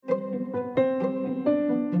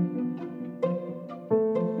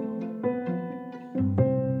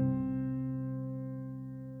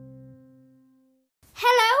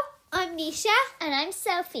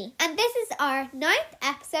I'm Sophie. And this is our 9th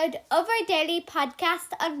episode of our daily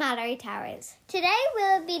podcast on Mallory Towers. Today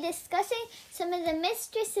we'll be discussing some of the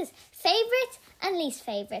Mistresses' favourites and least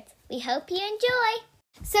favourites. We hope you enjoy.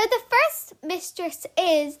 So the first mistress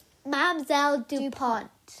is Mademoiselle Dupont.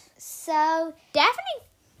 So Definitely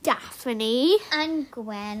Daphne. And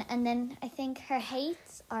Gwen, and then I think her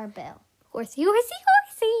hates are Bill. Horsey, horsey,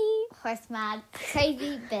 horsey. Horse mad,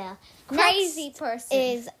 crazy Bill. Crazy Next person.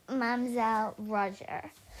 is Mademoiselle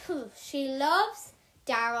Roger. She loves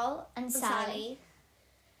Daryl And Sally.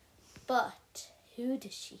 But who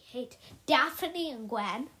does she hate? Daphne and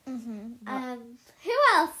Gwen. Who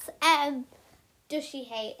else does she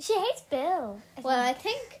hate? She hates Bill. I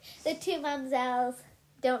think the two Mamsells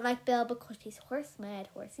don't like Bill because he's horse mad.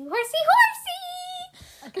 Horsey, horsey,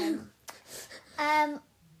 horsey. Okay.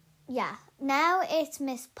 Yeah. Now it's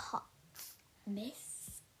Miss Potts.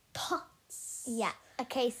 Miss Potts. Yeah.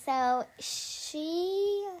 Okay, so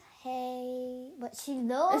she loves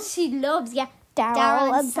She loves,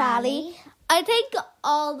 Daryl and Sally. I think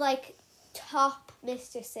all, top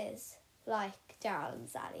mistresses like Daryl and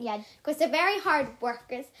Sally. Yeah. Because they're very hard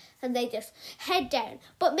workers and they just head down.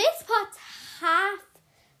 But Miss Potts half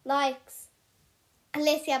likes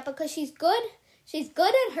Alicia because she's good. She's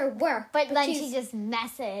good at her work. But then she just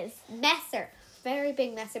messes. Messer. Very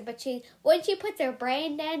big messer. But when she puts her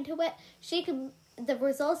brain down to it, the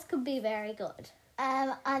results can be very good.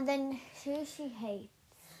 And then who she hates?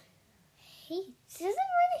 Hate. She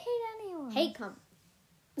doesn't really hate anyone. Hate come.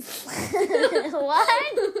 What?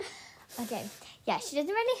 Okay. Yeah, she doesn't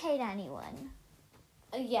really hate anyone.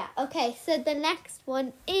 Yeah, okay, so the next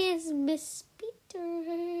one is Miss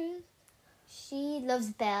Peters. She loves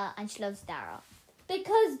Bill and she loves Daryl.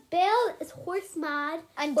 Because Bill is horse mad.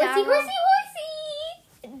 And horsey, Daryl- horsey,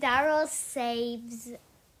 horsey. Daryl saves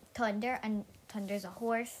Thunder, and Thunder's a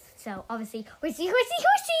horse, so obviously horsey, horsey,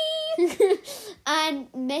 horsey. And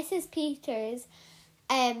Mrs. Peters,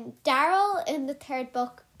 Daryl in the third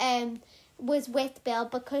book was with Bill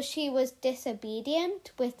because she was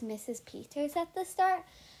disobedient with Mrs. Peters at the start.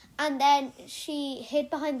 And then she hid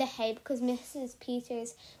behind the hay because Mrs.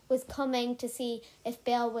 Peters was coming to see if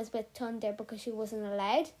Bill was with Thunder because she wasn't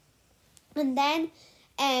allowed. And then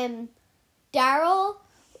Daryl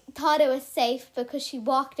thought it was safe because she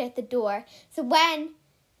walked out the door. So when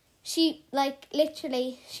she,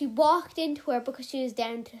 she walked into her because she was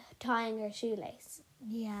down to tying her shoelace.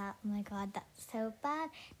 Yeah, oh my god, that's so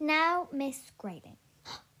bad. Now, Miss Grading.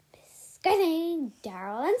 Grading,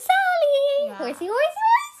 Daryl and Sally. Yeah. Horsey, horsey,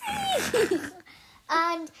 horsey.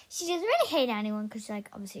 And she doesn't really hate anyone because,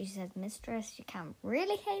 obviously she says mistress. She can't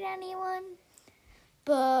really hate anyone.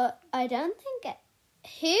 But I don't think it...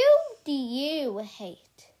 Who do you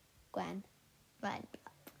hate, Gwen? Gwen,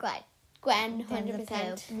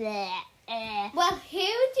 100%. Well, who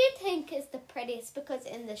do you think is the prettiest? Because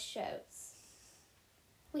in the shows,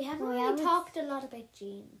 we haven't really talked a lot about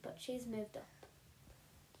Jean, but she's moved up.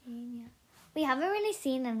 Yeah. We haven't really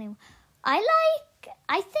seen anyone. I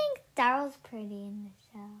think Daryl's pretty in the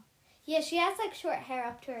show. Yeah, she has short hair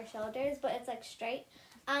up to her shoulders, but it's straight.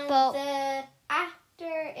 And But- the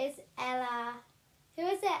actor is Ella. Who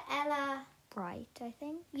is it? Ella. Bright, I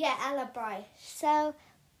think. Yeah, Ella Bright. So,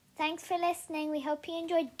 thanks for listening. We hope you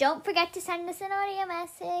enjoyed. Don't forget to send us an audio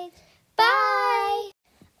message. Bye.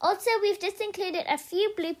 Also, we've just included a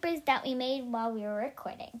few bloopers that we made while we were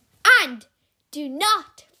recording. And do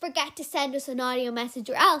not forget to send us an audio message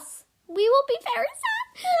or else we will be very sad.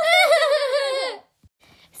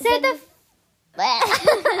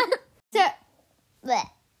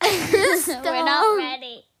 We're not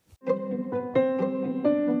ready.